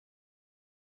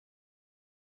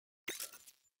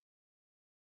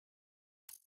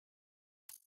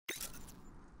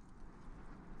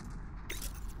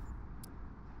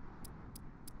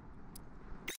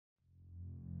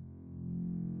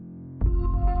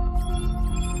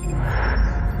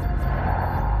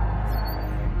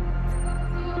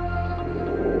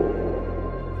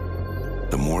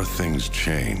things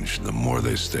change, the more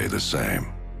they stay the same.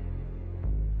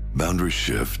 Boundaries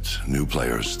shift, new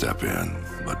players step in,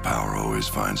 but power always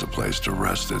finds a place to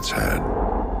rest its head.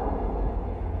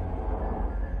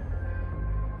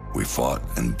 We fought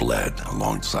and bled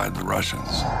alongside the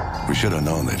Russians. We should have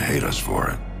known they'd hate us for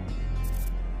it.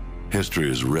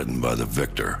 History is written by the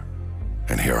victor,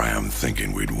 and here I am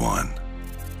thinking we'd won.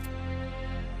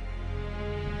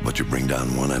 But you bring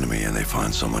down one enemy and they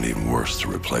find someone even worse to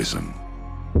replace him.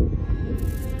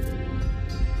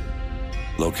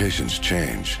 Locations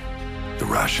change, the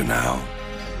rationale,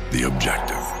 the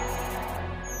objective.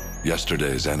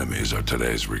 Yesterday's enemies are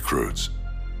today's recruits.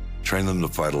 Train them to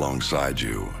fight alongside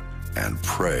you, and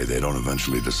pray they don't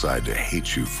eventually decide to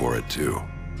hate you for it too.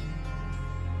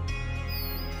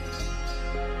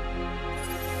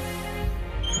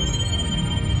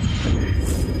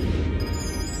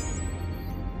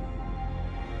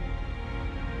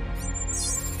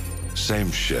 Same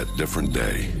shit, different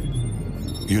day.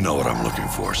 You know what I'm looking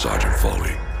for, Sergeant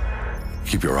Foley.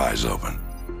 Keep your eyes open.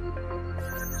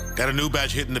 Got a new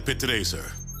batch hit in the pit today, sir.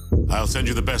 I'll send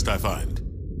you the best I find.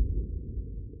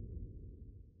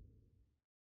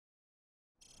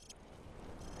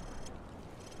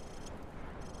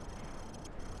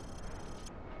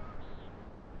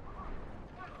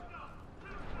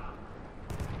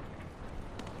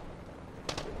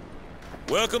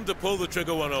 Welcome to Pull the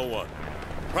Trigger 101.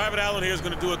 Private Allen here is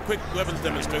going to do a quick weapons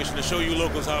demonstration to show you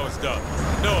locals how it's done.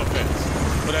 No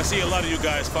offense, but I see a lot of you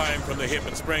guys firing from the hip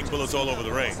and spraying bullets all over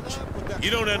the range.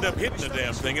 You don't end up hitting the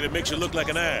damn thing and it makes you look like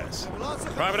an ass.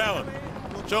 Private Allen,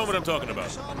 show them what I'm talking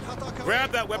about.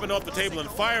 Grab that weapon off the table and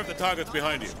fire at the targets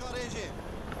behind you.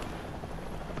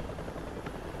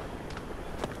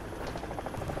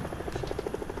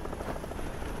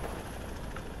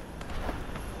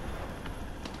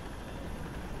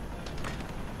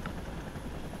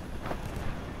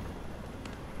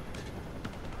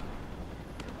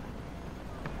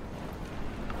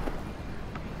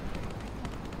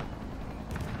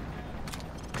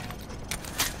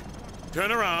 Turn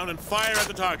around and fire at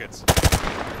the targets. See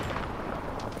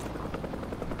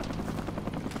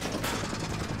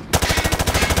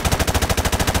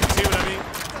what I mean?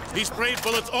 He sprayed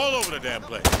bullets all over the damn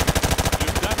place.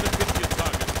 You've got to pick your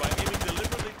targets by aiming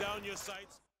deliberately down your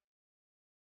sights.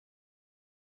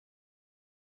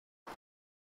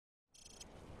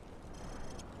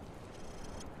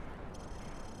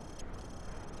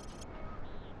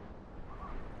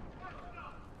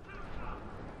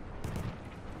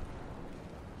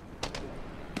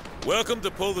 Welcome to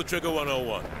Pull the Trigger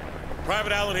 101.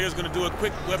 Private Allen here is going to do a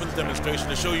quick weapons demonstration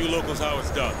to show you locals how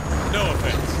it's done. No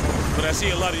offense, but I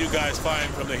see a lot of you guys firing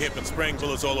from the hip and spraying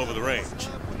bullets all over the range.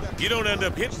 You don't end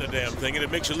up hitting the damn thing and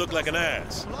it makes you look like an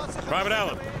ass. Private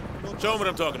Allen, show them what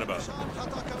I'm talking about.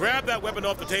 Grab that weapon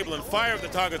off the table and fire at the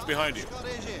targets behind you.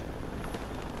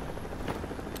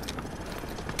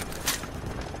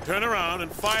 Turn around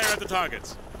and fire at the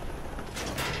targets.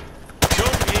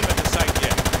 Don't aim at the sight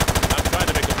yet. I'm trying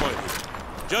to make a point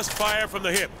here. Just fire from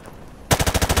the hip.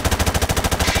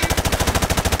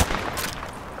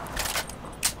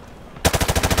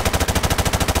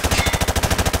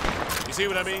 You see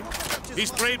what I mean? He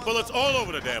sprayed bullets all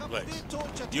over the damn place.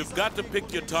 You've got to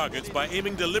pick your targets by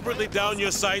aiming deliberately down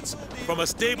your sights from a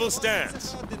stable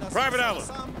stance. Private Allen,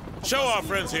 show our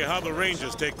friends here how the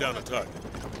Rangers take down a target.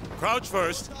 Crouch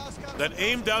first, then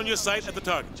aim down your sight at the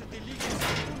target.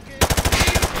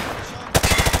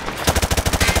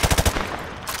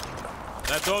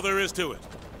 That's all there is to it.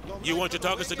 You want your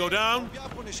targets to go down?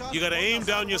 You gotta aim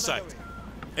down your sight.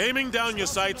 Aiming down your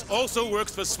sights also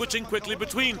works for switching quickly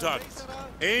between targets.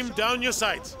 Aim down your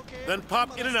sights, then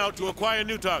pop in and out to acquire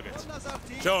new targets.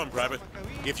 Show them, Private.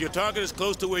 If your target is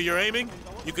close to where you're aiming,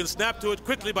 you can snap to it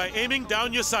quickly by aiming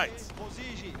down your sights.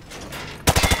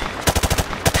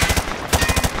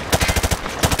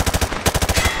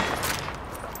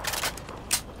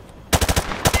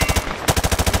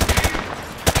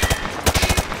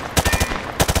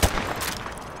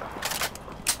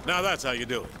 Now that's how you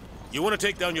do it. You want to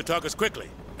take down your targets quickly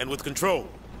and with control.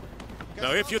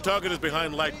 Now if your target is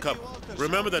behind light cover,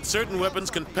 remember that certain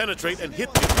weapons can penetrate and hit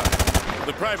your target.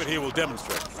 The private here will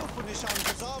demonstrate.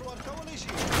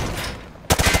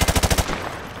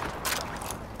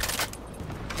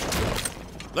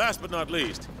 Last but not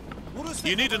least,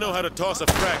 you need to know how to toss a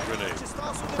frag grenade.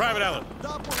 Private Allen,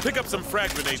 pick up some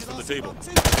frag grenades from the table.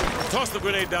 Toss the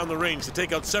grenade down the range to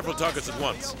take out several targets at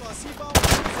once.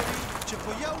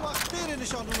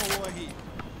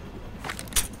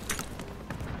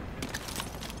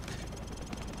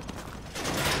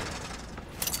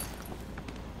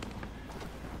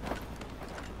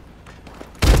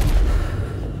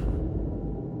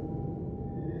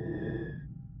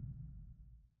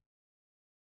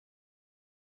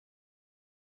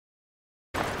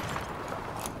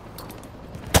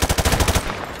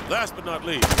 Last but not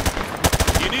least,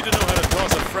 you need to know how to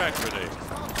toss a frag grenade.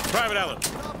 Private Allen,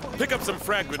 pick up some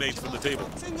frag grenades from the table.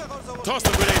 Toss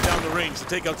the grenade down the range to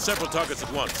take out several targets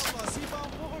at once.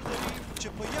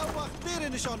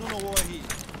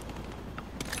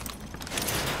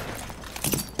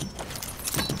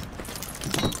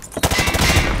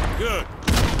 Good.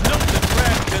 Note that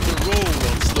frags tend to roll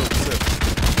on slope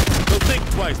surfaces, so think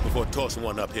twice before tossing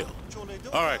one uphill.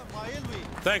 All right.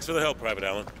 Thanks for the help, Private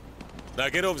Allen. Now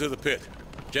get over to the pit.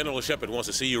 General Shepard wants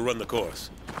to see you run the course.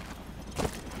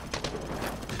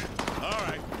 All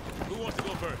right. Who wants to go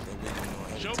first?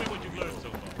 Show me what you've learned so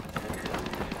far.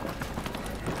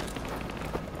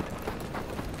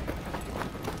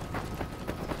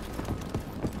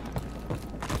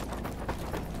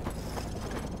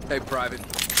 Hey,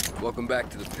 Private. Welcome back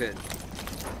to the pit.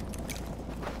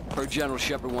 Heard General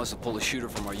Shepard wants to pull a shooter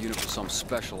from our unit for some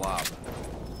special op.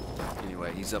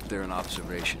 Anyway, he's up there in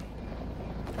observation.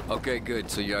 Okay, good.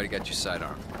 So you already got your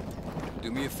sidearm.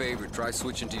 Do me a favor, try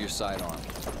switching to your sidearm.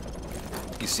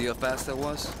 You see how fast that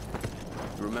was?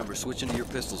 Remember, switching to your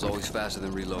pistol's always faster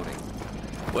than reloading.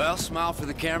 Well, smile for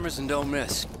the cameras and don't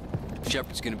miss.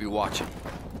 Shepard's gonna be watching.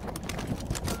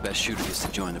 The best shooter gets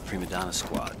to join the Prima Donna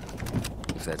squad,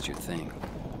 if that's your thing.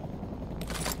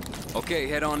 Okay,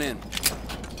 head on in.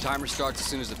 Timer starts as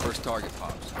soon as the first target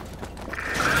pops.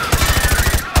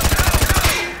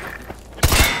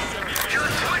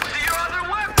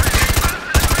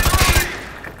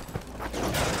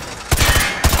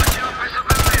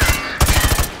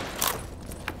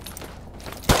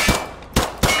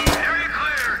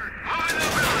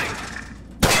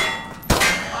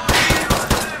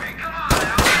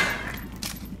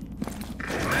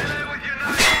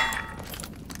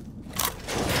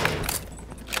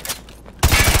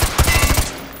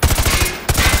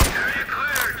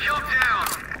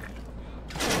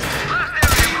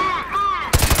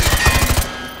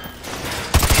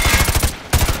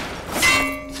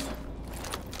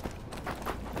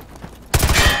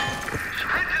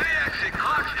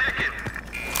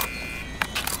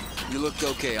 You looked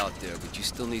okay out there, but you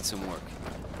still need some work.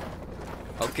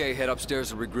 Okay, head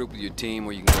upstairs and regroup with your team,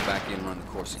 or you can go back in and run the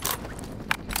course again.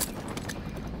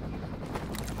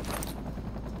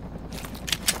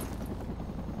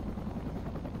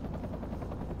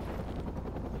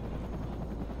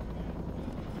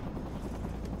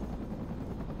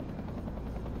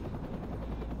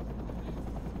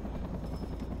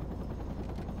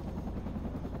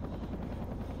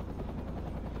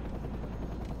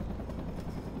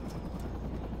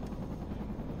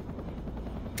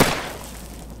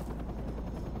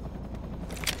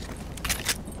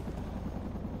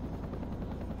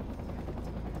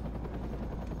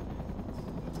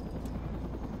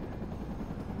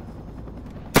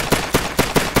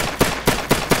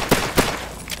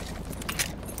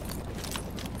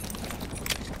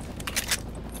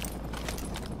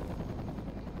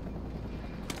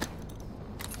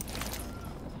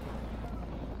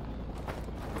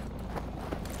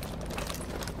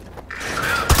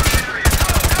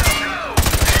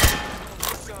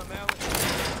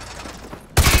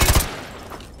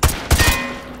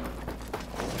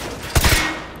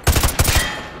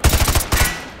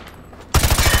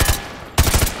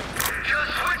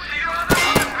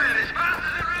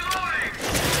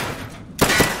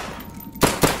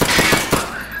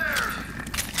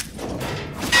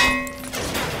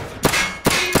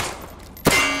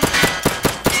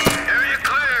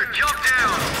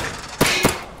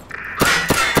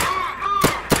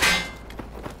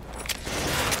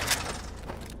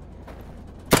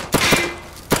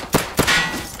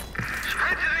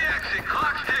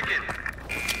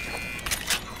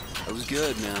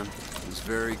 Good, man. It was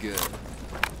very good.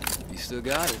 You still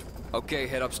got it. Okay,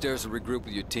 head upstairs and regroup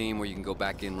with your team, or you can go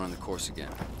back in and run the course again.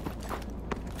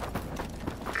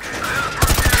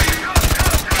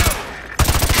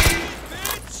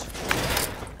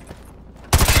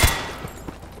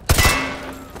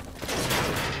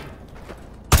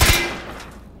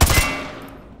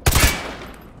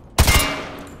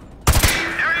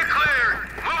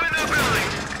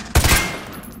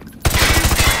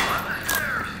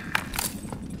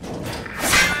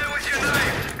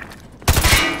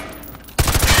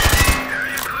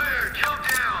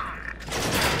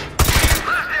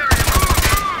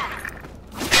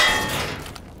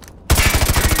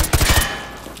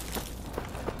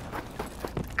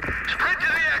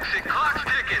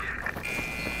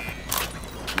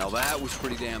 That was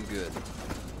pretty damn good.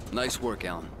 Nice work,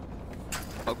 Alan.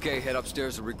 Okay, head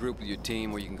upstairs and regroup with your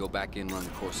team, or you can go back in and run the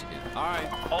course again. All right,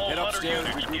 head upstairs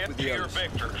and regroup with the others.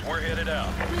 Victors. We're headed out.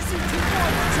 Move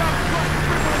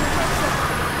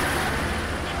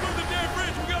the damn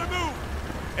bridge! We gotta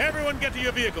Everyone get to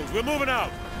your vehicles. We're moving out.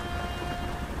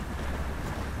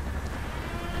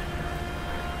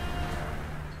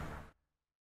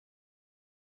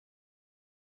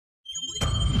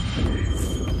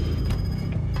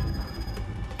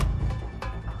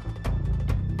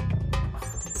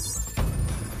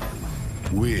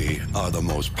 We are the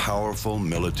most powerful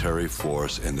military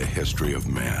force in the history of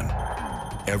man.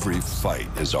 Every fight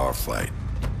is our fight.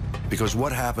 Because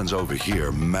what happens over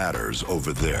here matters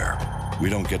over there. We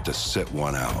don't get to sit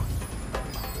one out.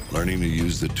 Learning to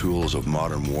use the tools of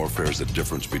modern warfare is the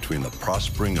difference between the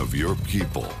prospering of your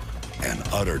people and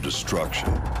utter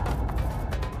destruction.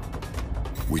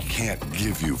 We can't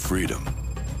give you freedom,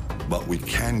 but we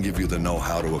can give you the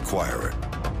know-how to acquire it.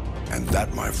 And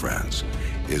that, my friends,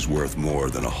 is worth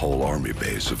more than a whole army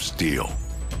base of steel.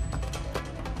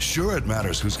 Sure, it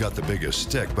matters who's got the biggest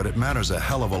stick, but it matters a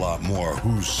hell of a lot more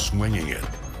who's swinging it.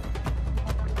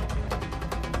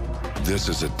 This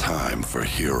is a time for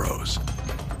heroes,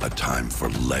 a time for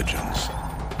legends.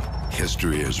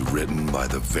 History is written by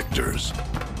the victors.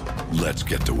 Let's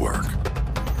get to work.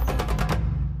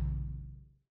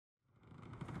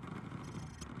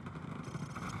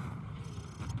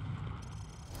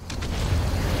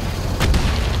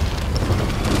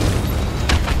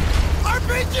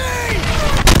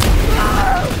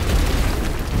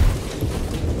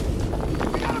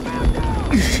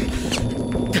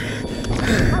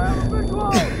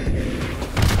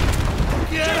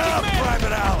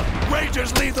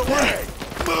 Rangers, lead the way!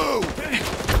 Move!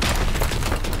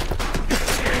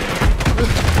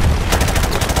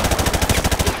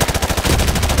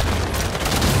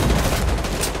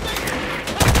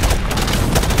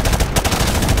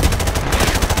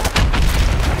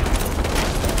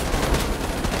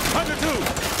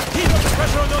 Keep up the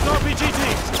pressure on those RPG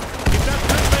teams. If that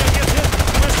Bridgelayer gets hit,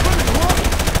 we're swimming to water.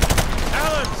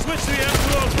 Alan, switch to the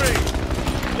M203.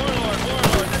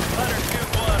 Warlord, this is Hunter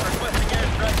 2-1, requesting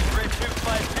airstrike to grid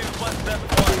 252171.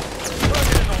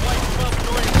 Target is a white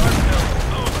 12-story apartment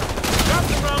building. Over. Drop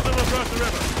the rounds and across the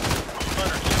river.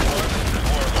 Hunter 2-1, this is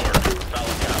Warlord.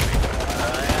 Solid copy.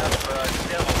 I have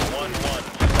Devil 1-1,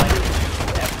 flight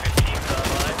 2, F-15s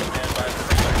online, stand by for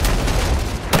relay.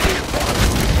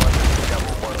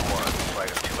 Devil 1-1,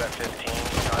 flight of 2 F-15s,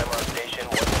 time on station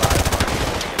 15 miles.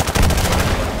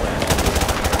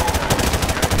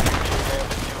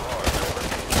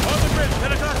 On the bridge,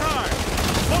 10 o'clock high.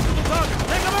 Multiple targets,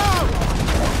 take them out!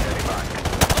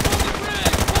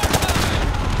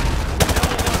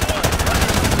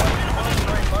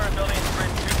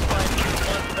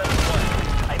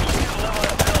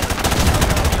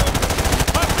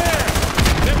 Up there!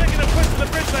 They're making a push to the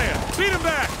bridge layer. Beat them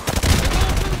back!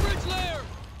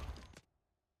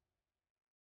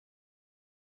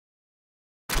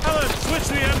 Alan, switch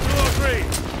to the M203.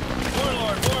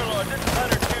 Warlord, this is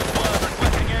Hunter 2-1,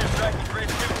 requesting airstrike to grid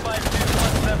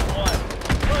 252171.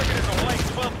 Target is a white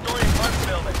 12-story apartment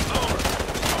building. Over.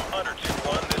 Hunter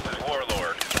 2-1, this is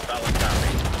Warlord. Solid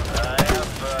copy. I have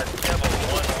Devil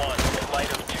 1-1,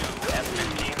 flight of 2,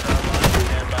 F-15s online,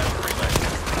 stand by for relay.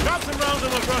 Drop some rounds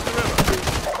and we'll cross the river.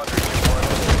 Hunter 2-1,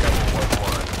 this is Devil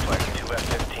 1-1, flight of 2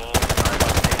 F-15s, time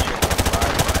on station 15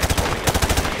 miles, holding at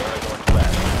 3 Sierra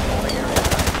Northwest. Holding area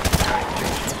tight.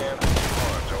 Station stands at 2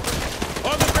 arms, over.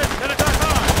 On the bridge, 10 o'clock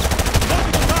high.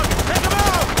 Multiple targets, take them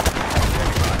out! White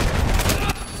 12-story apartment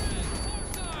building,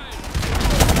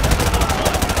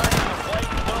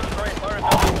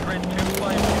 grid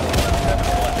 252171.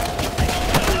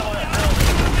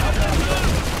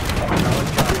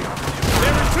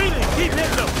 They're retreating, keep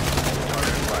hitting them!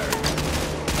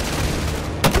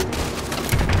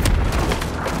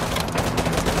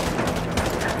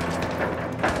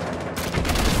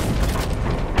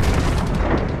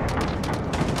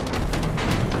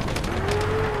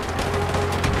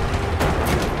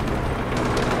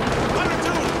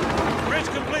 Bridge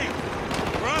complete.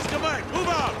 We're Oscar Mike, move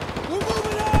out! We're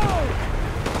moving out!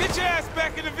 Get your ass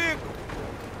back in the vehicle!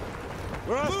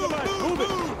 We're Oscar Mike, move it!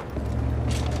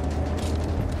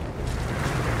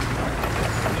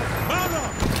 Mount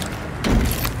up!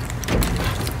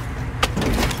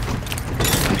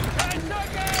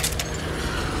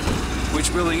 Which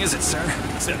building is it, sir?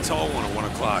 It's that tall one at 1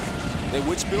 o'clock. Hey,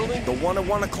 which building? The one at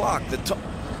 1 o'clock.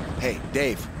 Hey,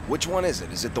 Dave, which one is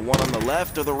it? Is it the one on the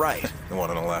left or the right? The one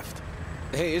on the left.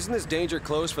 Hey, isn't this danger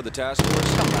close for the task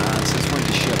force? Come on, since when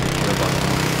does Shepard care about the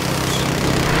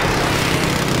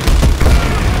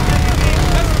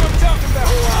That's what I'm talking about!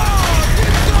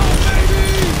 Let's go, baby!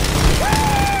 Woo!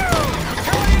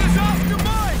 It's Oscar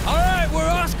Mike! All right, we're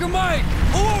Oscar Mike.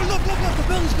 Oh, look, the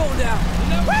building's going down!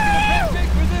 Woo! Big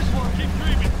for this one! Keep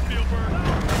dreaming, Spielberg.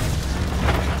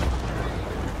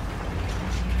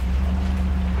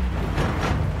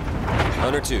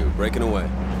 2, breaking away.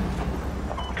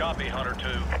 Copy, Hunter 2.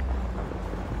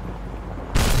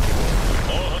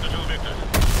 All Hunter 2 victors,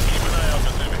 keep an eye out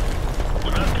for Civic.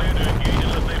 We're not clear to engage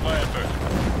unless they fire first.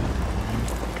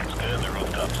 Scan the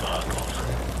rooftops for hostiles.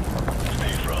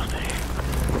 Stay frosty.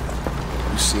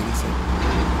 You see anything?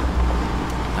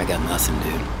 I got nothing,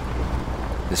 dude.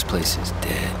 This place is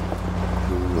dead.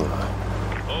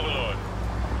 Overlord,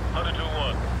 Hunter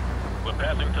 2-1. We're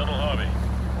passing Tunnel Harvey.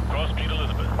 Cross Street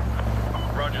Elizabeth.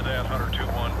 Roger that, Hunter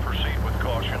 2-1. Proceed with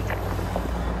caution.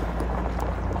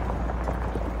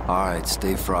 Alright,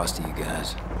 stay frosty, you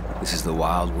guys. This is the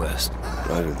Wild West.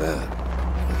 Roger that.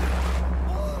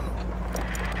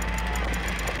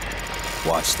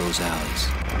 Watch those alleys.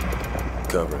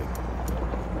 Covering.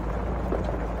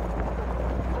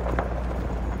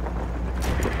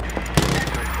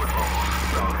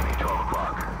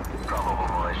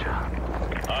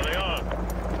 Are they on?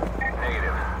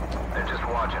 Negative. They're just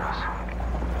watching us.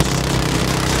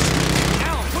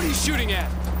 Alan, what are you shooting at?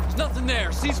 There's nothing there.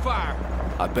 Ceasefire.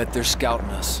 I bet they're scouting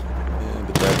us. Yeah,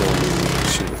 but that don't mean we can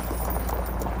shoot him.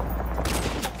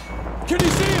 Can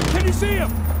you see him? Can you see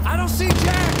him? I don't see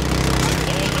Jack.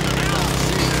 Alan,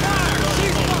 ceasefire!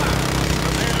 Ceasefire!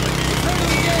 Prepare to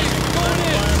engage. We're going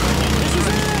in. This is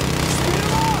it. Speed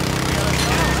him up.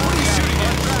 Alan, what are you shooting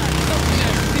at? There's nothing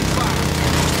there. Ceasefire.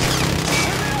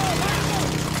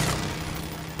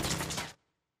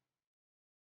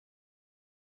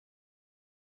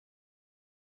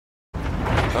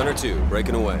 Hunter 2,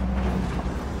 breaking away.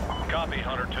 Copy,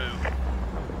 Hunter 2.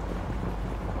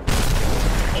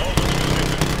 All Hunter 2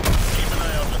 victors, keep an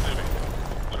eye out for Civic.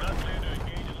 We're not clear to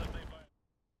engage unless they fire.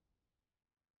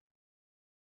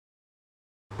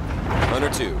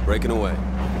 Hunter 2, breaking away.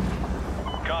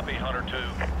 Copy, Hunter 2.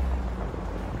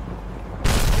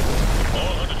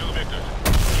 All Hunter 2 victors,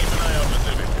 keep an eye out for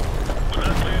Civic. We're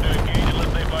not clear to engage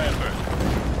unless they fire first.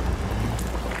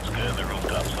 Scan the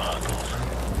rooftops for hostiles.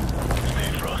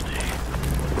 Stay frosty.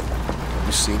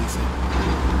 You see anything?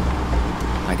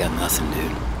 I got nothing,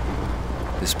 dude.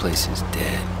 This place is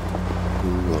dead.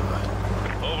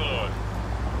 Overlord,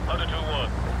 Hunter 2-1.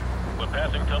 We're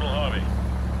passing Tunnel Harvey.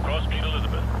 Cross Street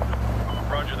Elizabeth.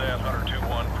 Roger that, Hunter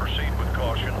 2-1. Proceed with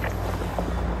caution.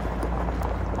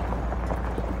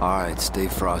 Alright, stay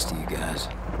frosty, you guys.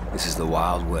 This is the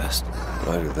Wild West.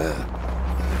 Roger that.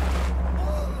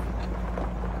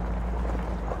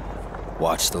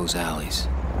 Watch those alleys.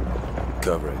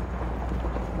 Covering.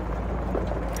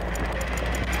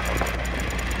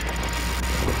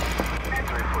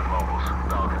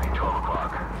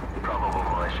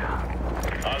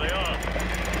 Are they on?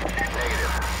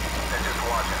 Negative. They're just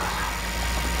watching us.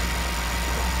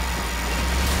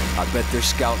 I bet they're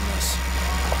scouting us.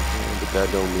 Yeah, but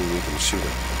that don't mean we can shoot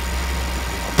him.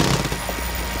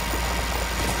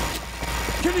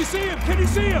 Can you see him? Can you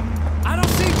see him? I don't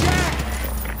see Jack.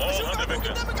 All Hunter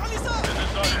victors. This is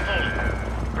Sergeant Foley.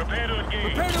 Prepare to engage.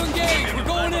 Prepare to engage. We're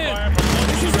going in.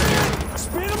 This is it.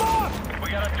 Speed him up. We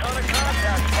got a ton of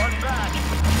contacts. Run back.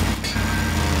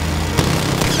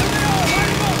 There they are. Light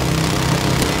him up.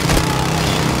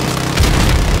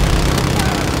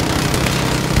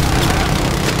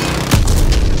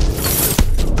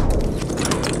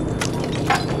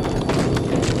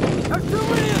 There's too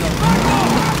many of them. Back up.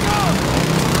 Back up.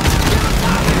 Get us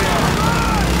out of here.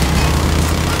 Run.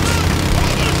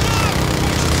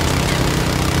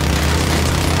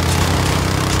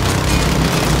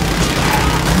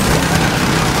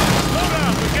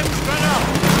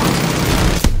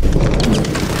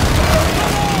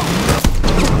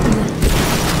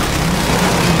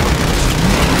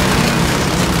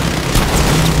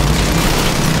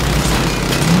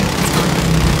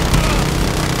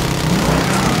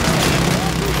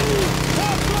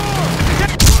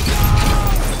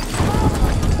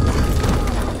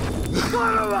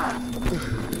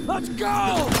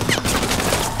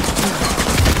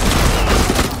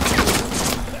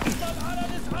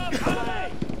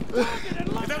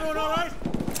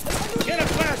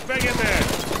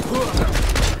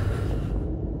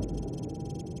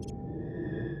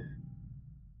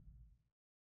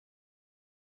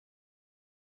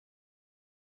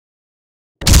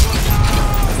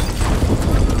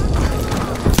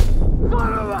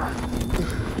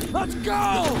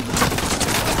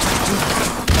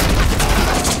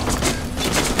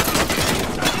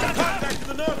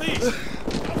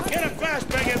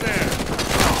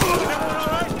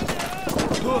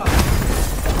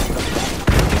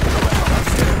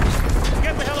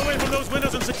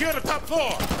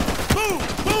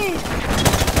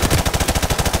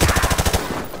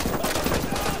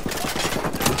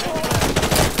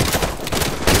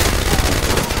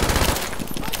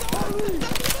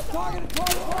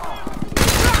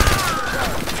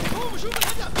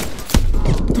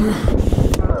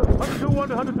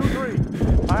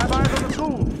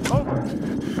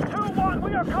 2-1,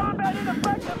 we are combat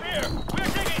ineffective here. We're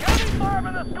taking heavy fire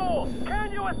from the school.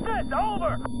 Can you assist?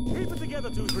 Over. Keep it together,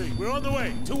 2-3. We're on the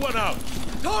way. 2-1 out.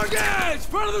 Targets!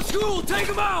 Front of the school! Take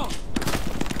them out!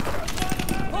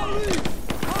 Police!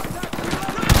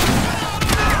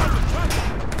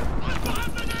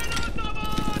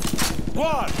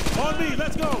 Squad, on me.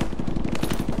 Let's go.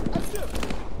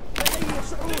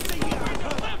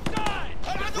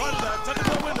 Run that. Second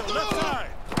floor window. Left side.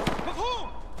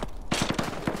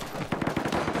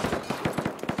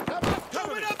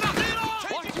 Cover me.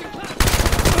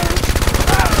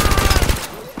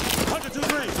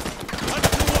 100-2-3.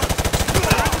 100-2-1.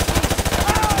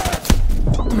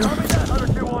 Copy that,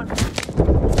 100-2-1.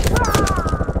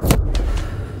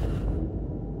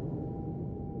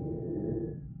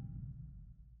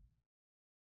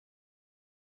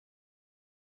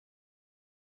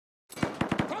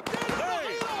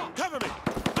 Cover me!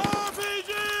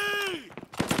 RPG!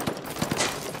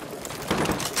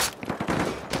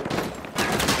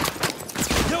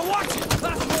 Yo, watch it!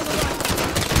 Last one on the right!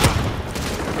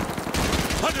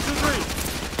 100-2-3.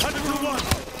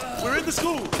 100-2-1. We're in the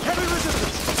school. Heavy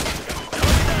resistance.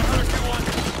 Copy that, 100-2-1.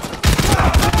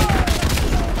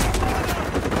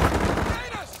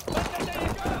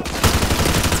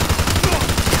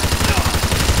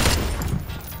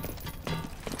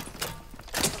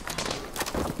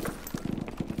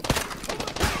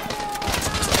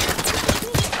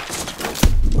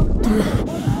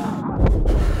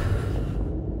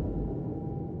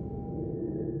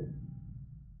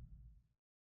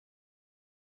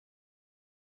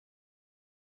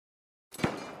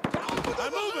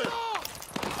 I'm moving!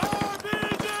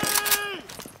 RPG!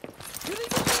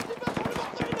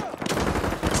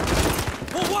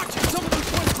 Well, watch it! Some of them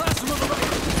point classroom on the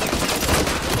right!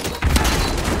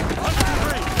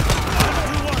 100-2-3.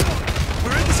 100-2-1.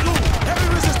 We're in the school. Heavy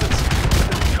resistance.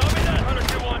 Copy that,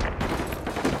 100-2-1.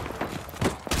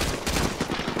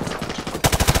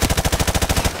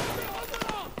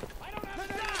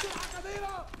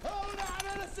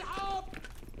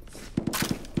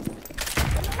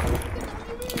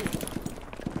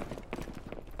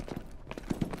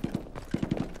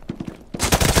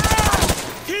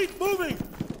 Keep moving!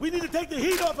 We need to take the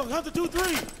heat off of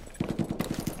 100-2-3.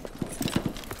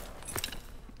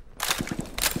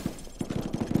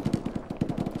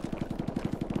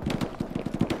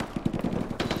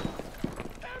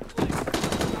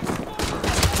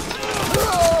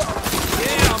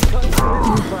 Yeah, I'm cutting through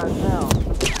this class now.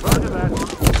 Roger that.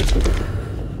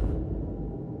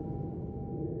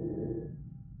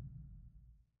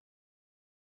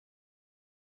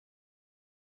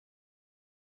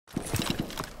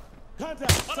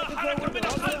 Contact! Second floor window.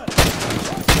 On the left.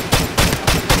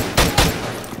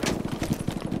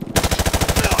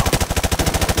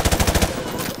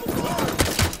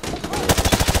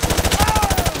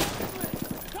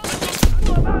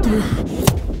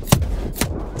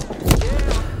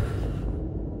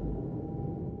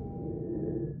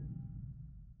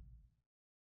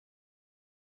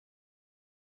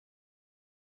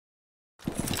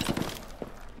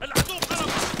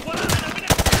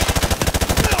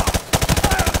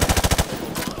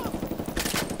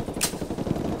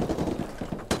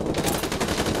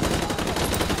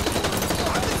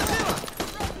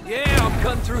 Yeah, I'm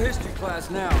cutting through history class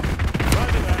now.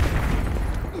 Roger that.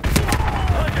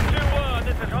 100-2-1,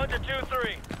 this is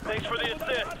 100-2-3. Thanks for the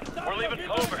assist. We're leaving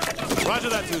over. Roger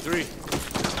that, 2-3.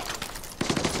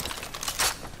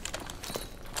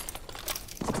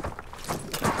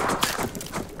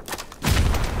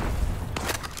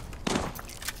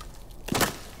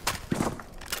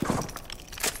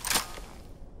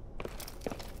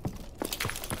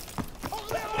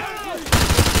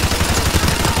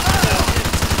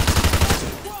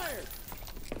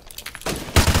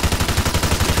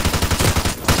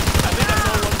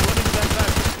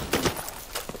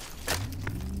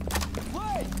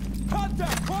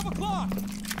 Contact! 12 o'clock!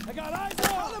 I got eyes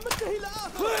on!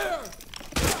 Clear!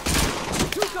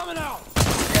 Two coming out!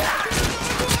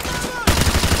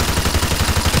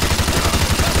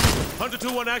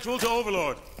 100-2-1 actual to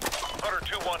Overlord.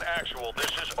 100-2-1 actual,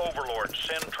 this is Overlord.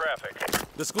 Send traffic.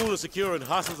 The school is secure and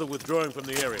hostiles are withdrawing from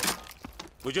the area.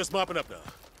 We're just mopping up now.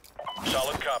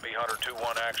 Solid copy,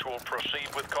 100-2-1 actual.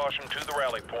 Proceed with caution to the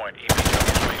rally point.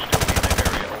 EVWs may still be in the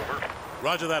area, over.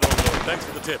 Roger that, Overlord. Thanks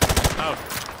for the tip. Out.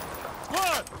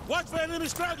 Squad, watch for enemy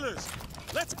stragglers.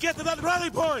 Let's get to that rally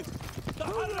point.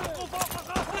 Target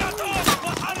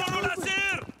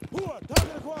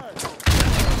acquired.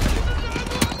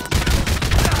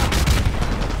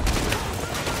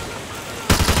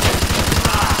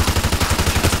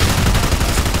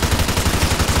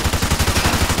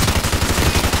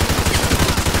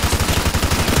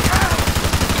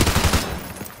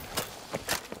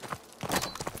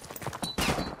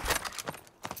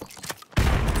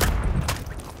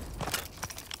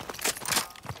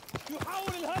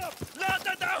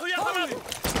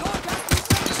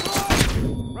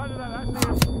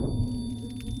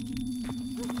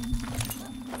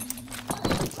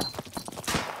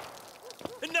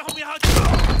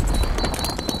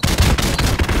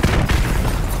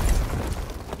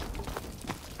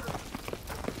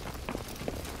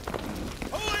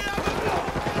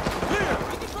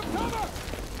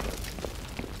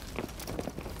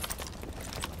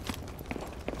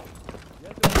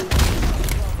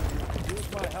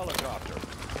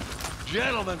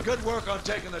 Gentlemen, good work on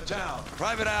taking the town.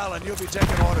 Private Allen, you'll be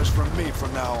taking orders from me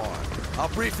from now on. I'll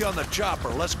brief you on the chopper.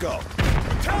 Let's go.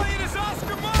 Battalion is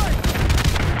Oscar Mike!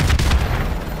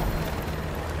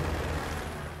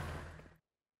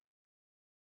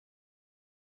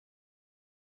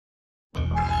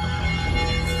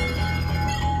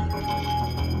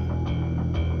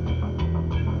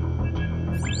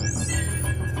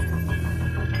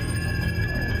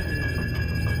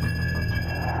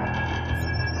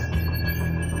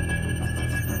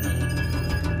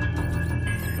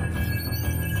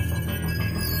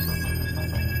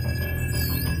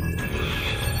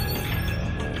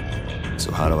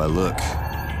 So how do I look?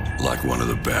 Like one of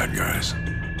the bad guys.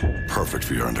 Perfect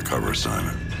for your undercover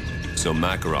assignment. So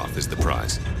Makarov is the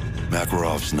prize.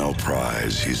 Makarov's no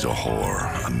prize. He's a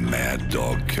whore. A mad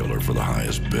dog killer for the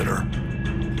highest bidder.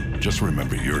 Just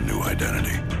remember your new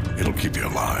identity. It'll keep you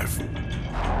alive.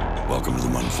 Welcome to the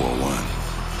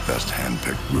Mornwarfair. Best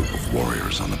hand-picked group of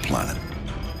warriors on the planet.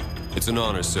 It's an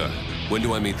honor, sir. When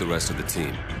do I meet the rest of the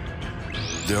team?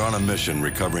 They're on a mission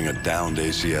recovering a downed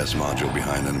ACS module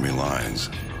behind enemy lines.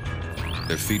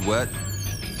 Their feet wet?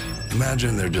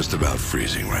 Imagine they're just about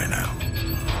freezing right now.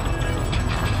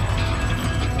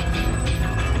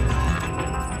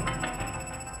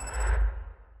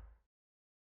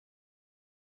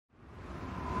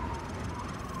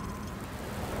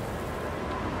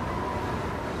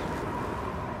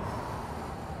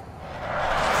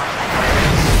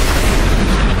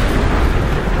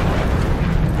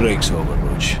 Break's over,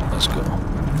 Roach. Let's go.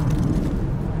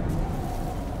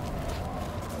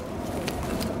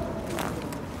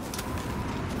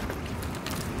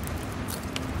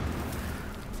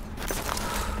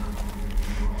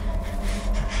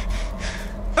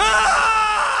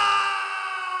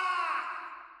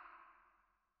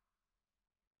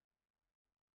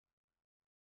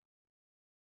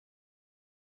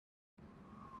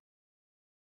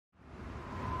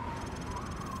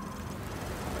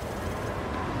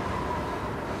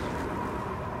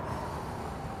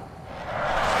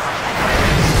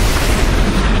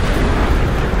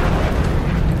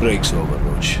 Break's over,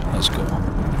 Roach. Let's go.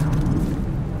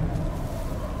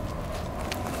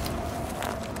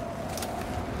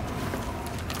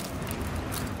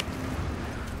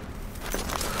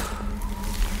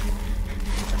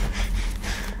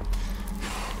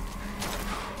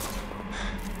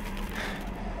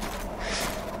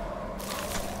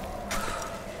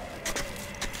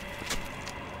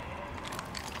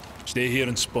 Stay here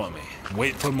and spot me.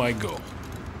 Wait for my go.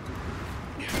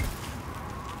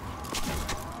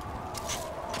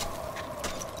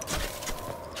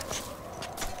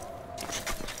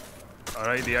 All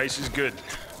right, the ice is good.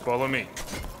 Follow me.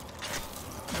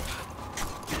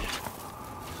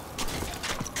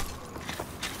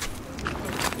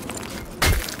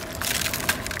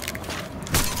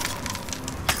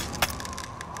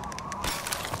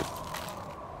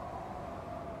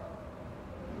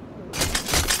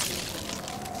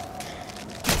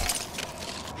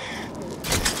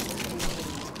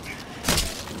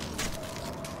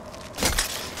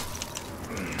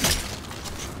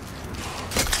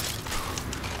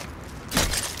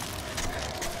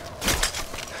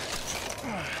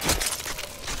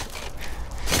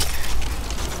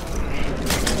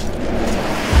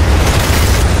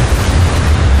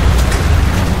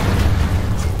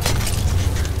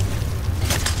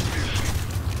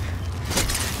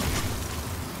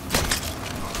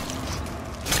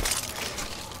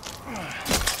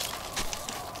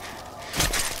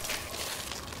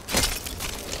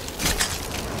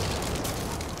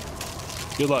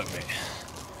 Good luck, mate.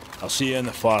 I'll see you on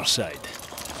the far side.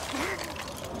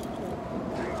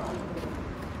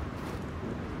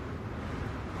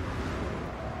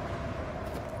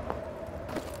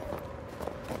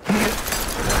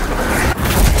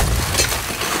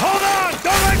 Hold on!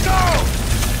 Don't let go!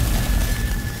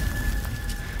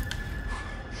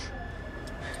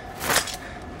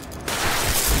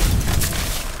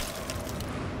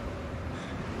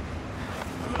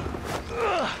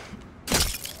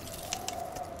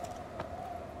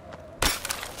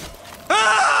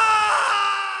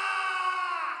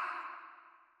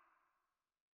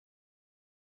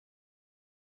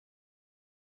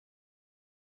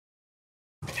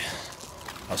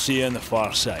 I'll see you on the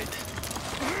far side.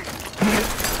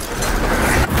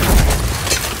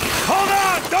 Hold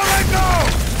on! Don't let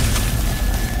go!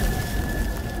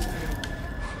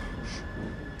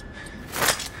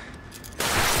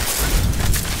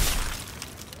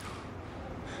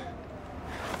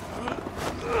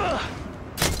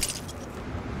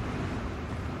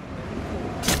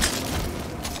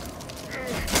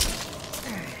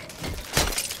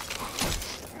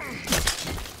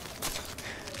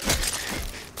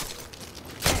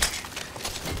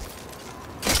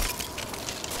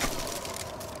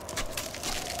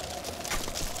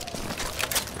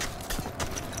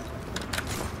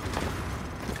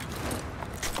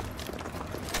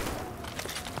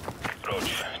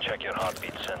 check your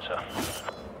heartbeat sensor.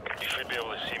 You should be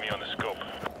able to see me on the scope.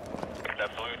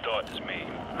 That blue dot is me.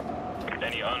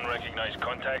 Any unrecognized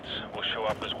contacts will show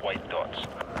up as white dots.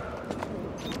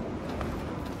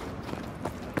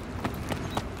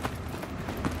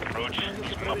 Roach,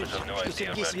 these Muppets have no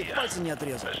idea about here. Let's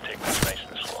take this nice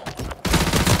and slow.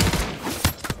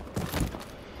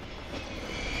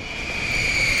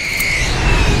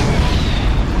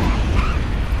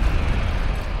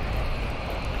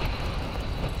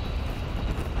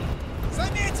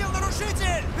 Заметил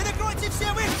нарушитель! Перекройте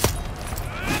все вы...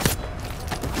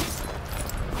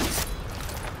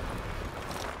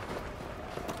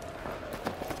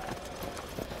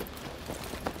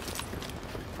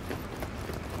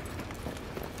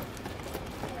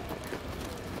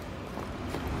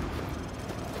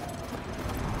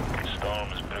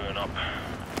 Storm's brewing up.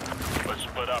 Let's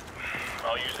split up.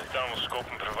 I'll use the thermal scope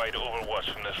and provide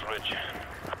overwatch from this ridge.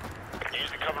 Use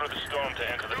the cover of the storm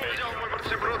to enter the base. Give me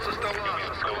the ghost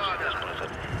and split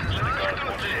it. So the guards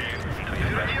won't see you until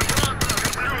you're ready.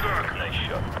 Nice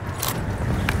shot.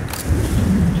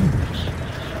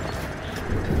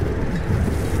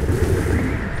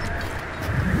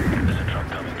 There's a truck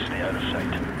coming. Stay out of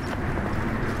sight.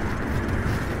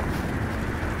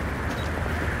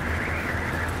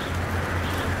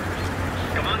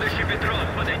 Командующий Петров,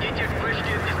 подойдите к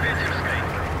вышке диспетчерской.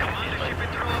 Командующий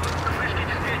Петров, к вышке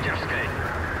диспетчерской.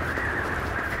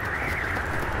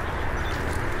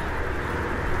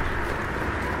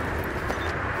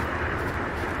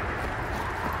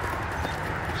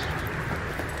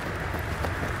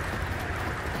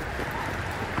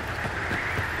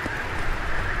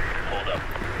 Hold up.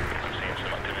 I'm seeing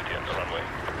some activity on the runway.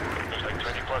 Looks like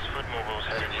 20+ foot mobiles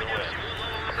headed your way.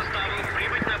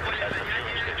 That's the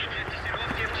fueling station.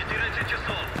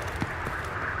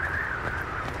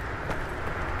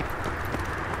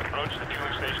 Approach the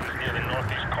fueling station is near the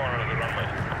northeast corner of the runway.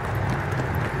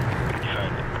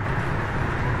 Found it.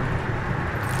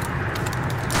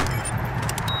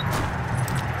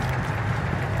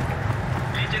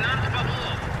 Lieutenant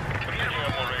Pavlov. I'm picking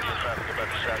up more radio traffic about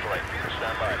the satellite.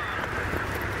 Stand by.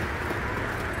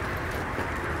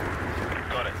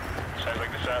 Got it. Sounds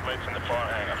like the satellite's in the far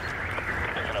hangar.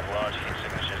 Picking up large heat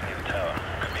signatures near the tower.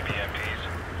 Could be BMPs.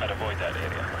 I'd avoid that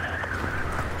area.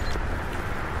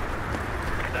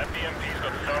 That BMP's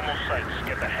got thermal sights.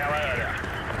 Get the hell out of there.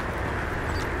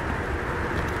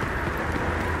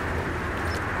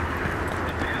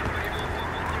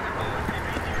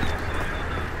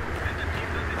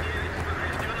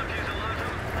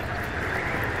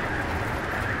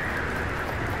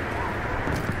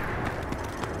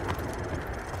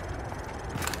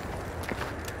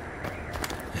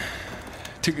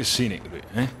 Took a scenic route,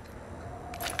 eh?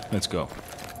 Let's go.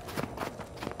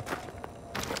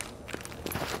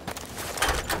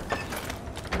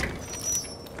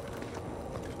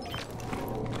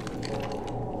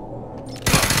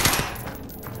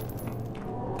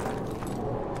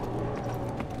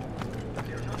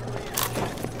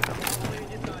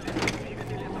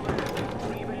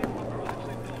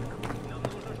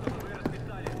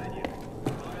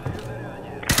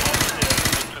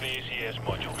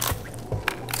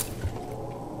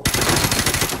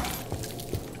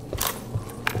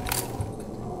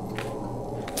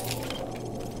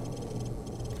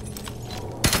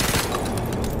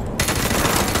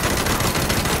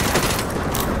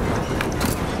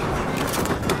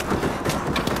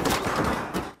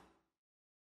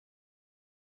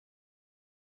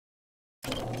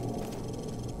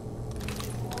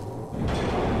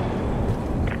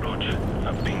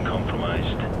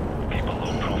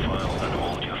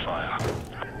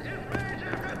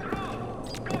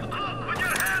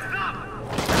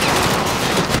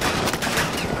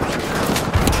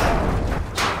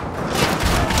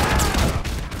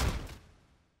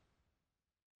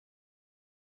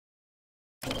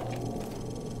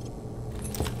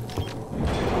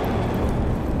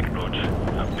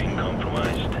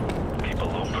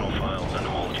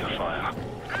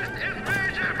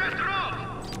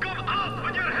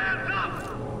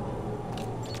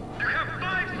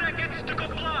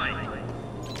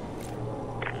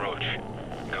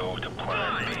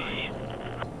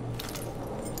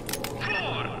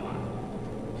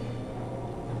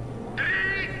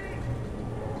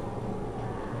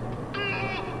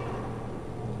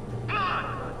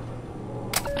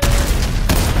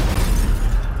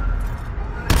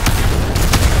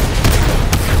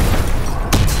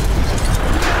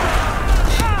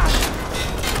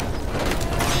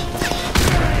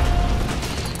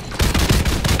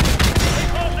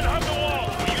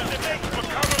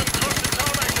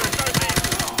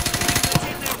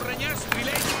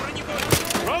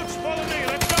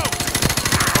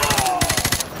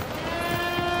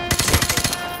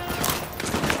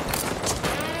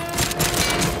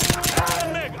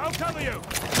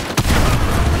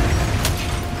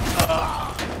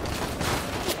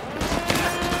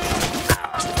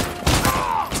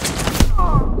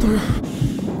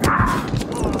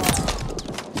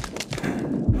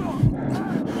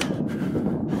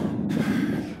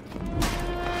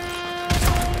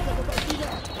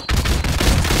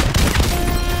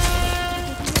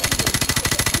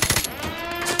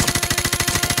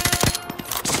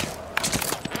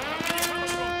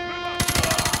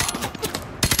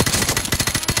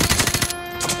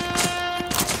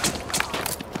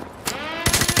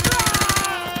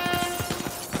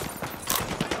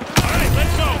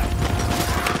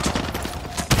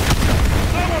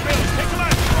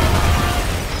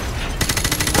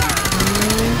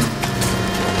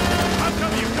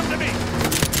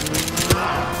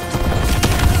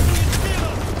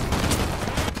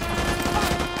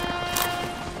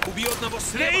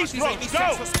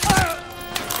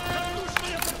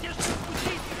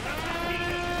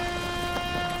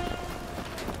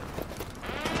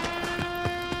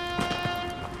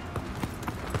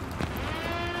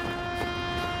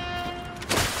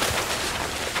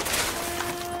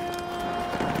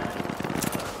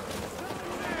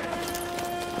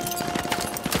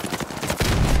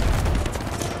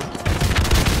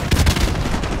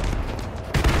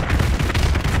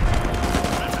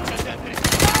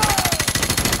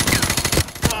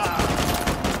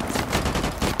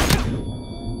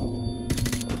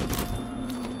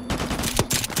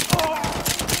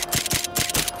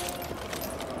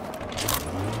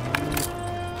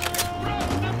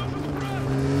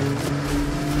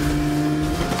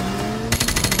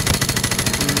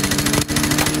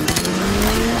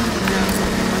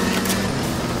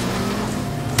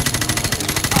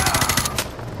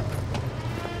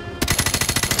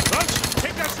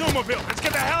 Let's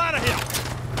get the hell out of here!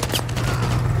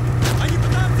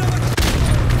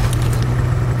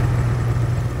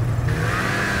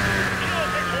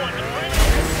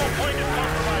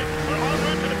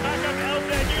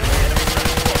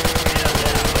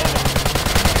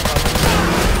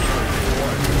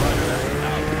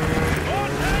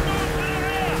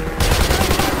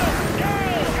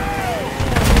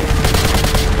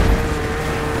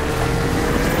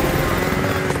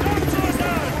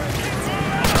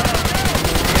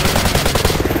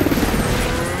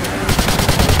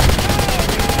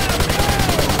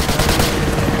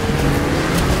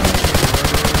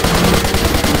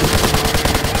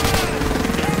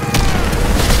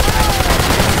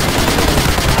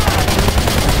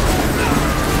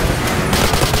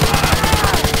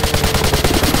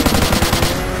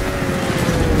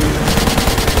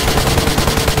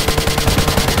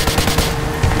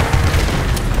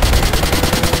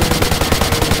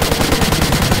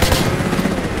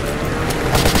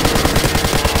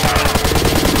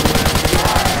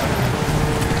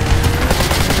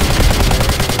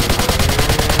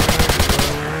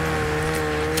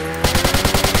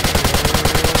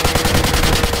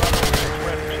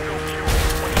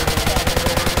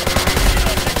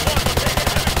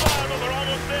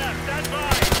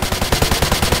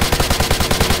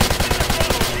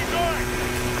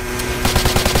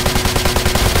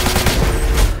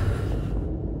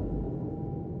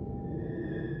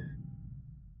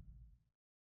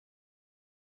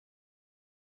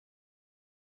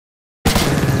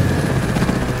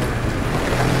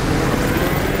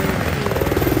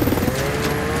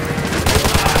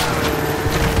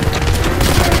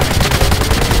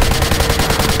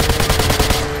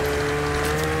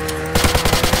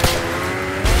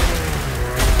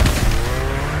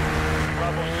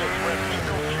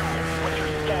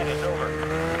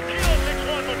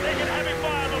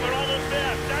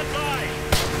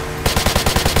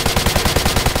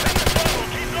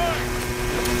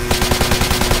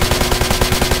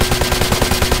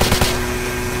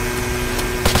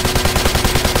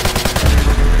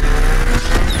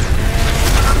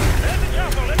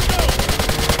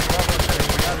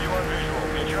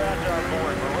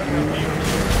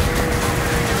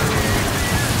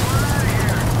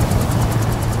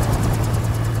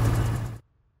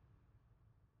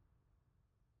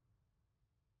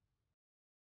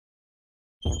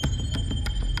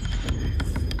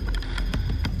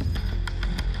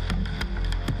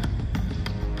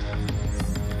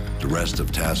 The rest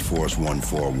of Task Force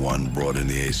 141 brought in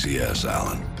the ACS,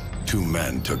 Alan. 2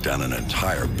 men took down an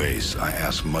entire base. I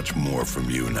ask much more from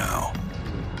you now.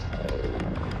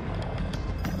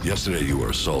 Yesterday you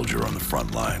were a soldier on the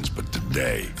front lines, but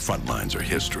today, front lines are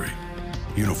history.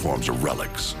 Uniforms are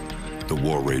relics. The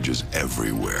war rages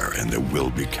everywhere, and there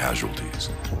will be casualties.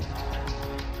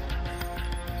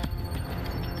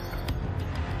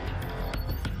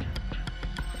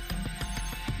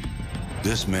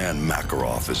 This man,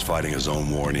 Makarov, is fighting his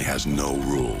own war and he has no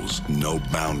rules, no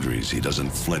boundaries. He doesn't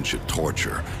flinch at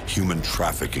torture, human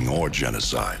trafficking, or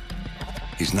genocide.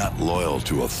 He's not loyal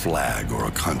to a flag or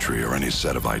a country or any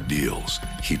set of ideals.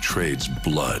 He trades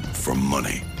blood for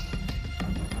money.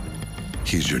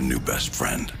 He's your new best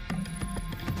friend.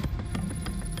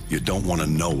 You don't want to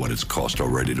know what it's cost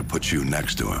already to put you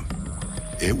next to him.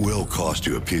 It will cost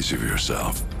you a piece of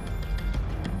yourself.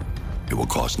 It will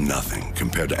cost nothing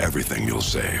compared to everything you'll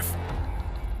save.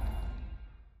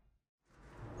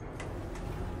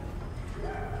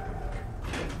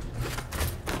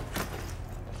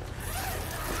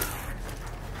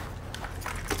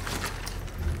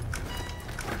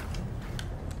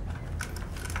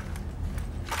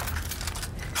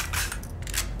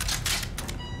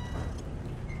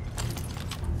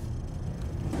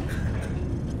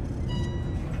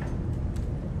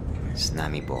 С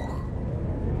нами Бог.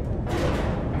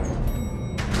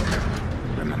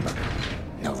 Remember,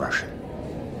 no Russian.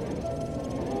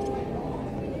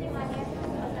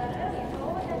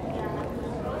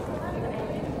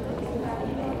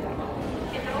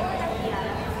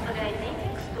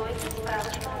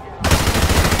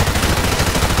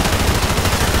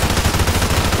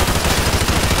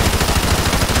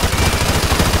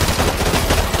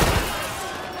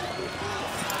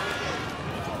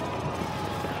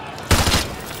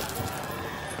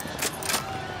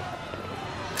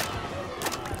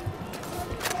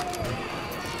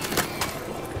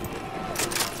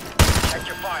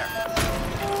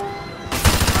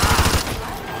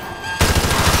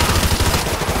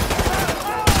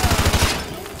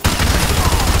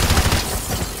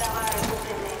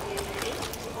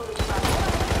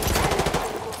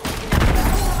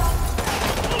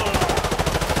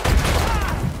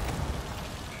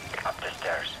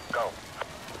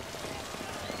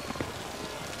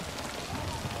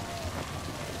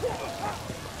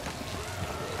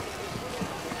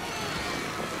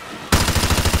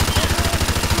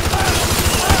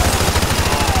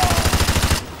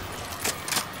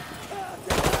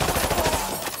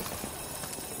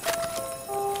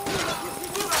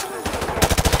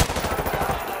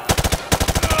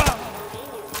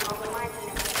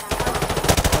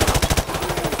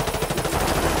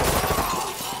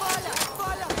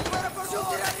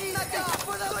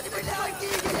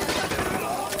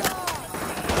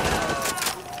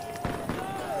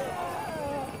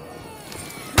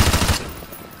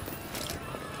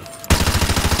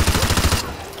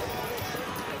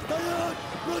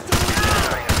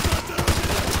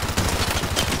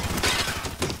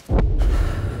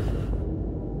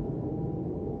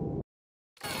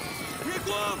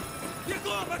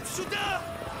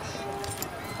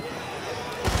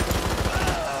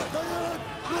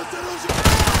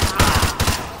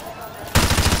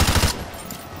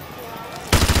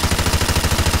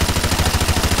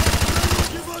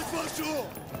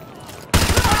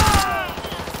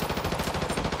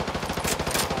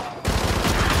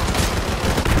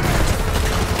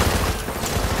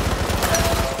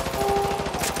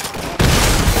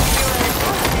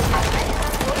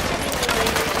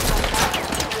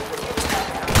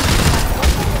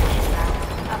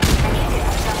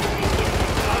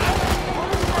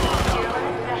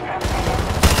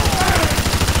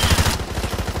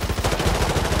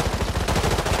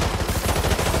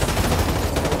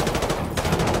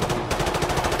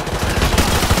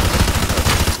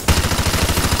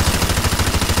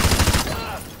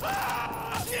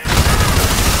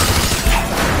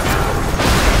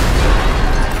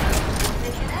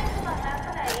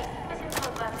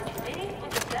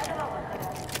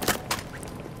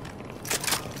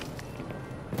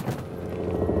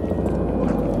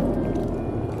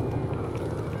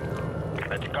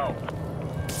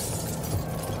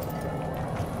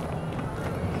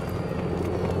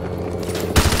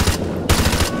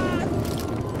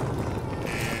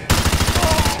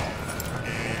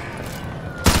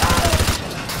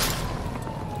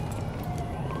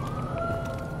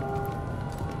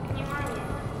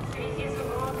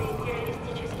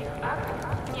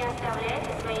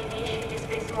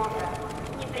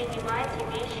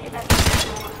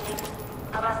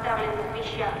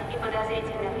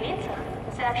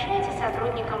 Сообщайте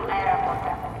сотрудникам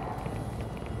аэропорта.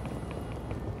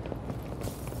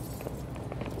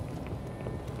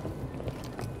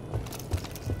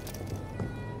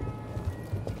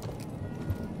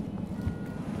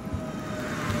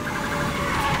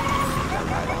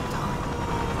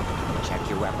 Check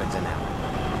your weapons and ammo.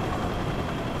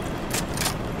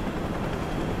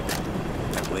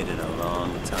 I've waited a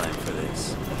long time for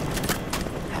this.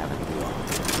 Haven't we all?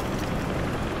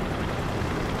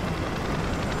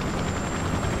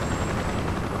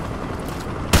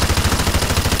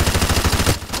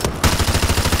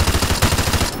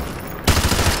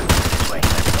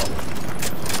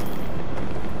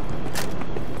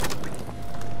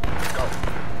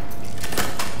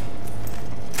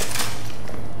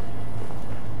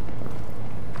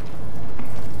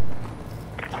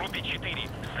 3-4.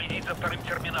 Следить за вторым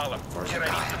терминалом.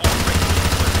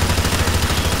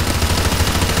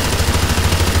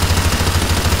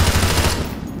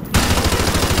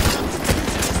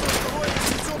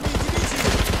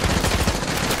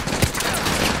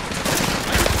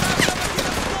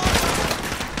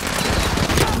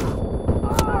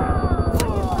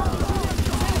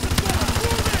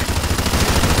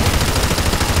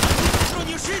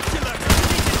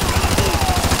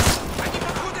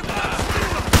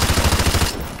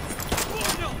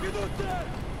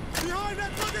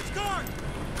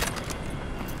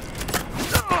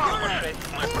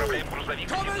 Мы отправляем грузовик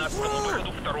 17 по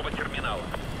выходу второго терминала.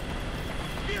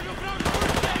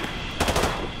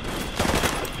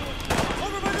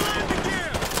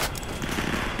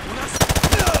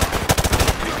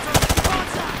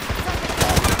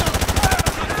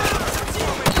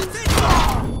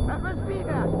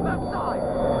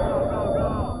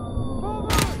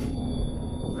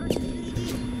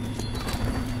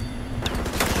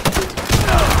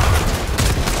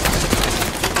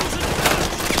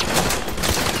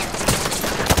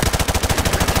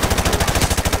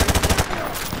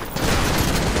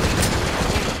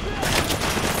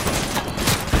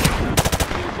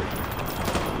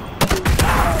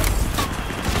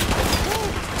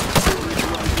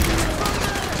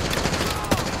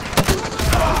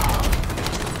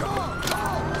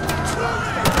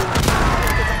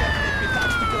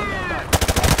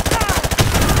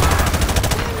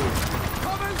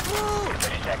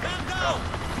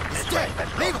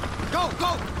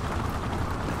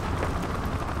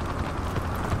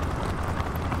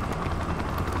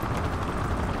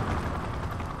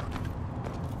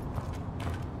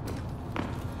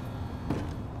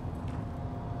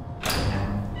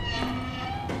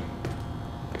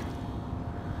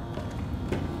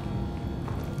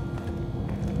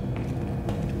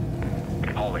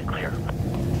 Hallway clear.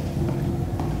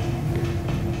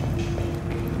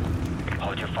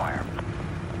 Hold your fire.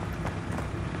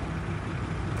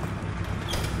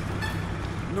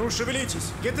 Ну,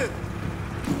 шевелитесь. Get in.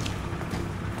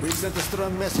 We've sent a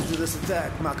strong message to this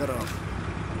attack, Makarov.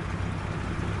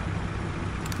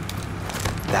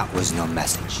 That was no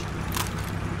message.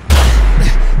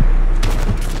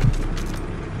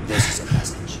 This is a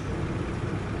message.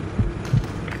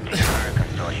 The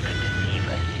Americans thought you could deceive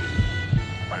us.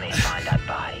 When they find that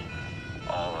body,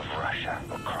 all of Russia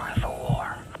will cry for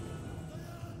war.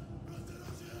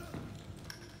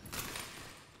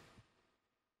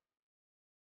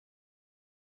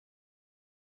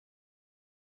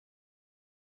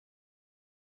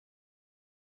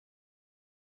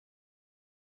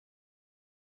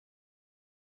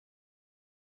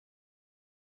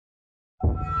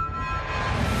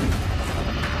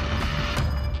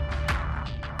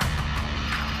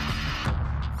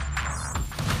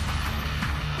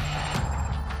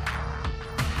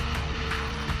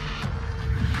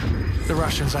 The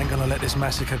Russians ain't gonna let this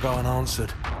massacre go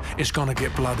unanswered. It's gonna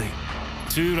get bloody.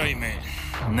 Too right, mate.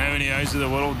 Now in the eyes of the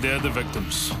world, they're the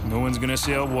victims. No one's gonna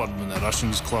say a word when the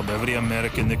Russians club every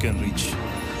American they can reach.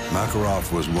 Makarov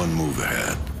was one move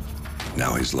ahead.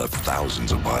 Now he's left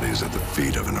thousands of bodies at the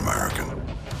feet of an American.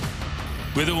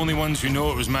 We're the only ones who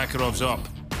know it was Makarov's up.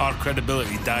 Our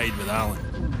credibility died with Allen.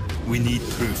 We need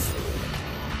proof.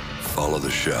 Follow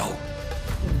the shell.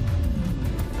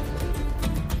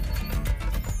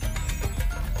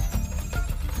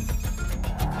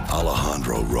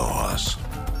 Alejandro Rojas.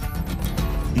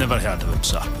 Never heard of him,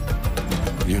 sir.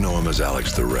 You know him as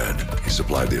Alex the Red. He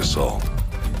supplied the assault.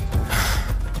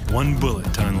 One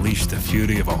bullet to unleash the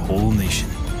fury of a whole nation.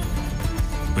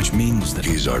 Which means that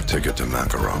he's our ticket to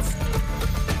Makarov.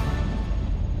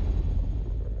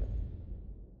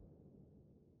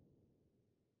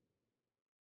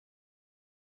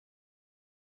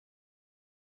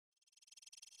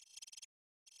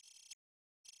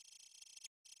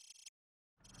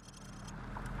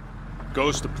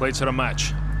 Ghost, the plates are a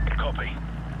match. Copy.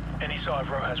 Any sign of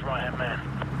Rojas' right-hand man?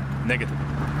 Negative.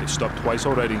 They stopped twice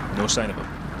already, no sign of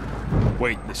him.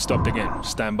 Wait, they stopped again.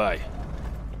 Stand by.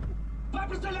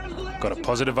 Got a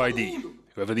positive ID.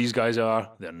 Whoever these guys are,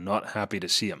 they're not happy to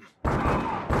see him.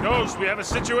 Ghost, we have a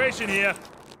situation here.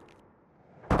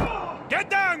 Get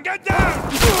down! Get down!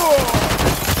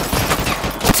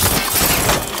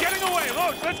 Getting away!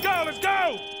 Look, let's go! Let's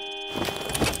go!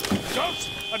 Ghost,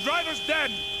 a driver's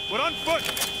dead. We're on foot.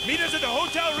 Meet us at the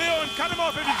Hotel Rio and cut him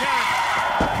off if you can.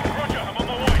 Roger, I'm on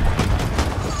my way.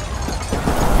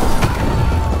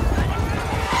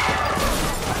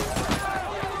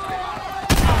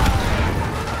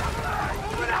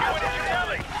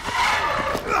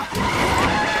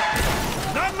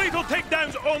 Non-lethal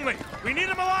takedowns only. We need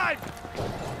him alive.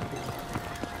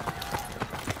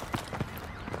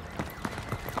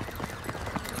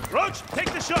 Roach,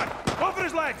 take the shot. Go for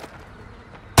his leg.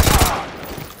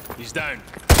 He's down.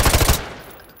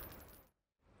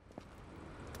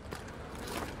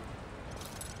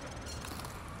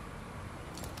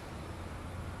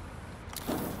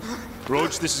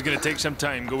 Roach, this is gonna take some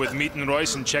time. Go with Meat and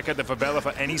Royce and check out the favela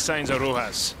for any signs of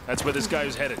Rojas. That's where this guy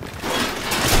is headed.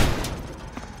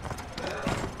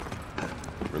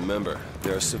 Remember,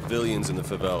 there are civilians in the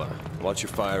favela. Watch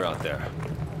your fire out there.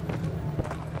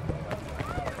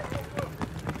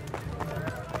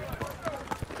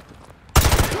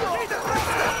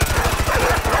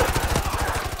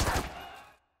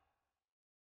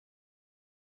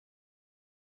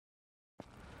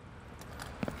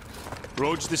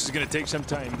 Roach, this is gonna take some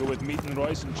time. Go with Meat and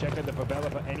Royce and check out the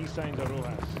favela for any signs of Rojas.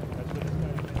 That's where this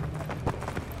guy is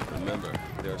headed. Remember,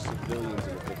 there are civilians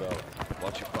in the favela.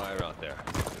 Watch your fire out there.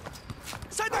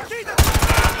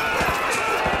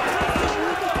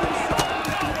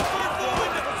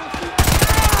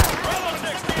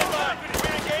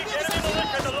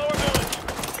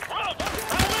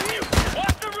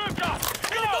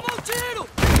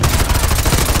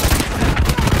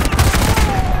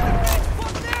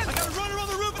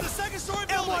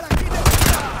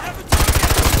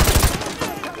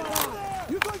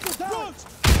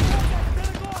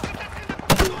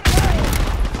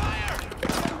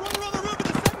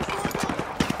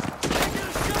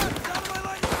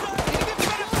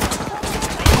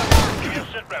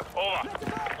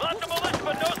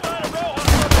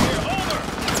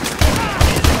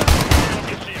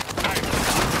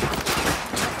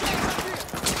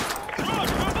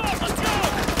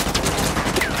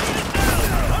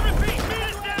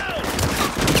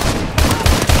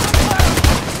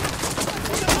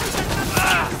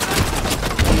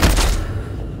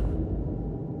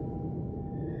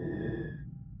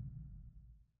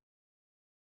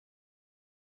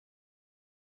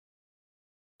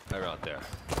 Fire out there.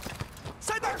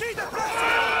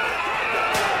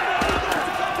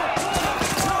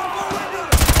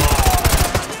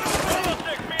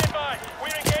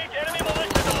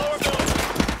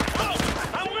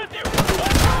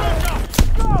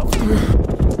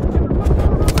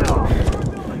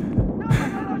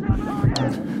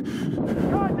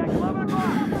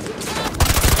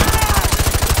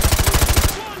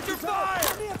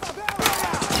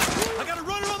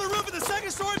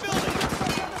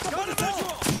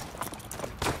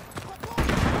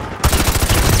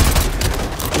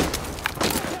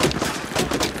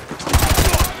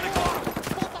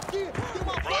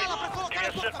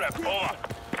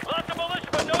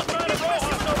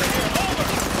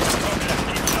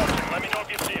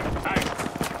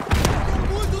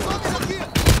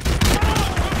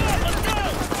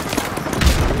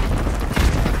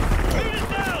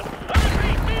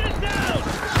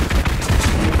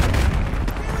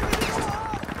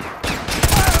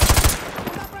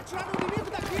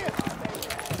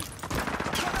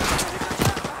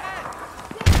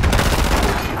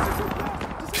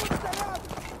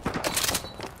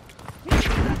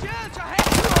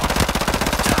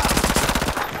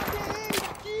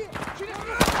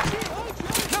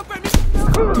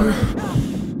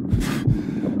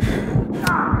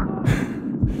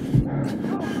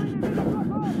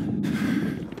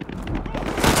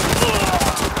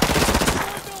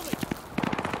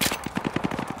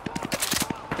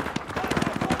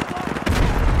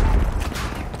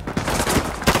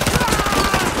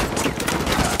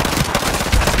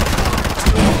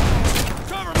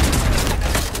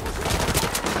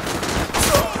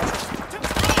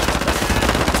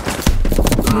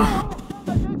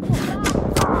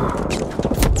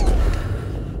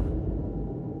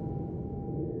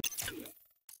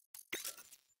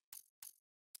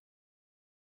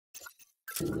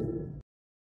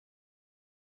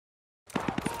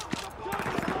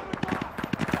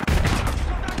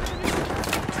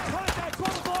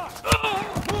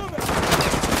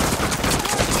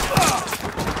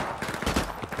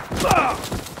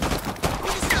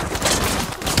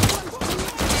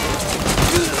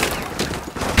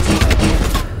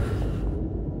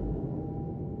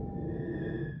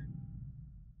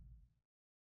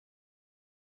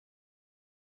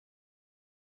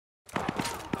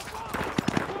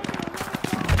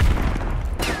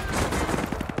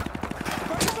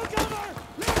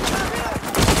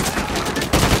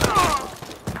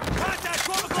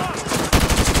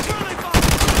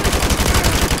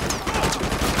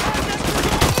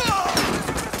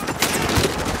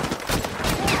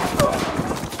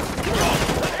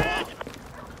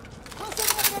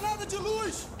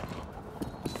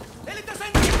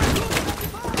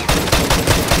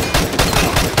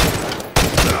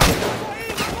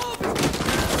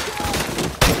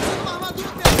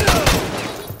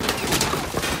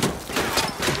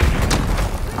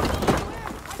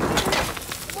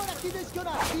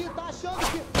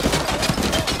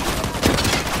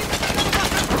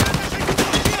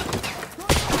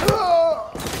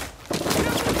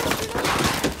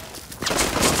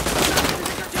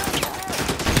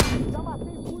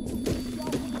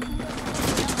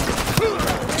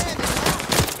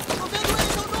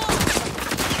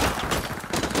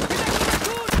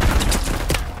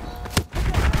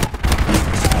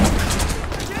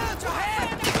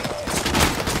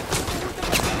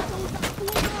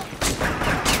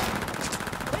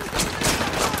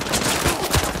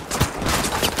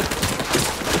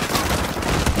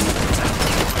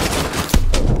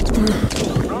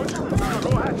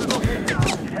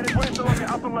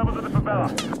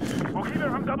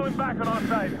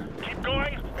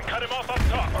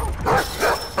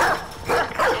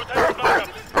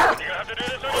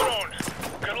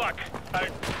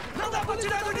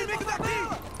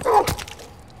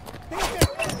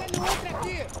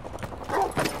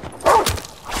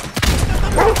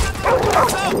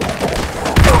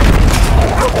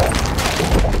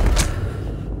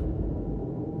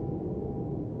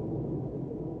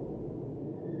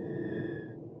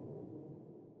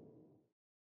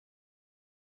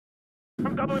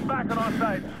 I'm doubling back on our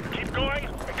side. Keep going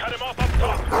and cut him off up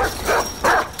top.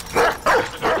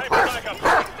 There's no time for backup.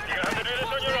 You're gonna have to do this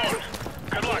on your own.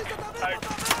 Good luck.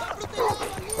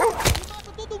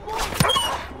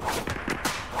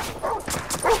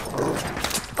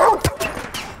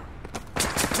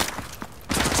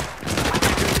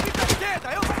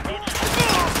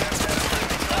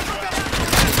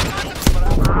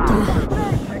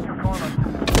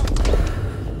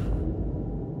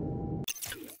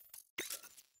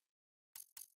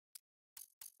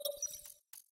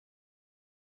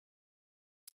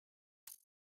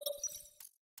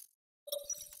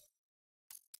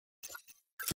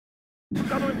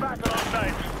 Doubling back on our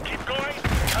side. Keep going.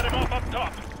 Cut him off up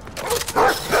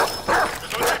top.